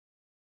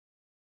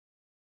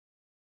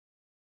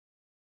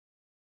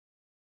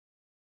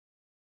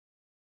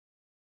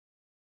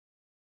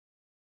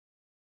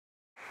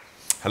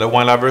Hello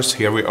wine lovers,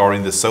 here we are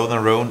in the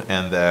southern Rhone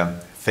and the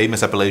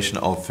famous appellation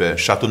of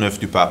Chateauneuf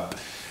du Pape.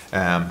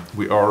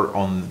 We are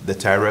on the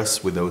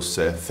terrace with those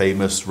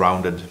famous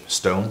rounded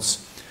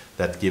stones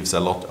that gives a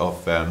lot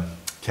of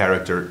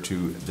character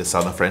to the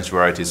southern French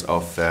varieties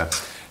of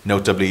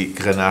notably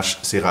Grenache,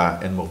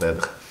 Syrah and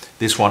Mourvèdre.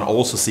 This one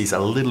also sees a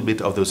little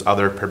bit of those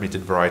other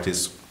permitted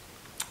varieties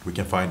we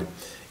can find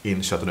in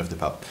Châteauneuf du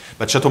Pape.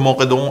 But Château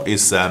Redon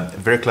is a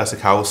very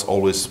classic house,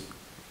 always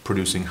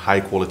producing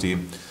high quality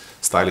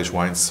stylish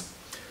wines.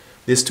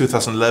 This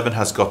 2011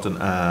 has gotten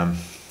a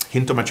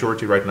hint of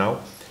maturity right now.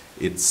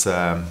 It's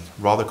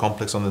rather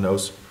complex on the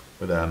nose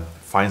with a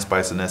fine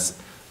spiciness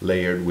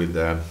layered with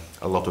a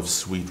lot of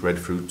sweet red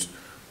fruit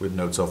with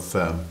notes of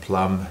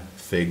plum,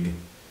 fig,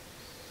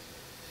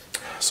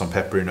 some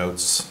peppery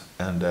notes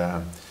and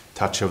a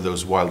touch of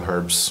those wild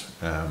herbs,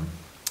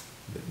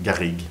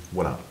 garrigue,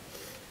 voilà.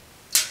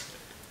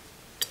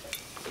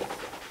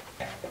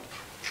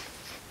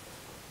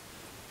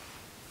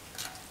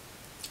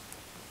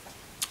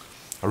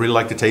 I really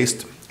like the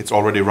taste. It's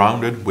already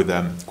rounded with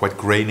a quite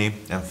grainy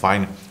and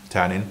fine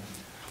tannin.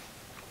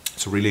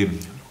 It's a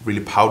really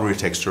powdery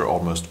texture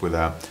almost with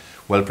a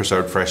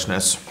well-preserved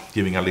freshness,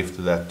 giving a lift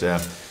to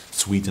that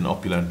sweet and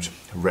opulent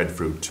red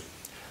fruit.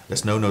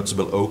 There's no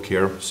noticeable oak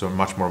here, so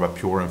much more of a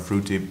pure and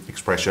fruity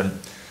expression.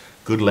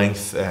 Good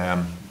length,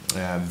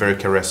 very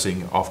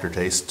caressing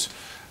aftertaste.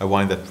 A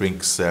wine that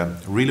drinks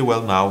really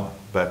well now,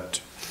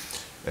 but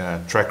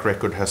track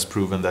record has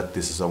proven that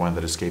this is a wine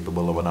that is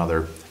capable of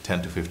another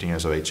 10 to 15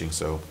 years of aging.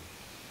 So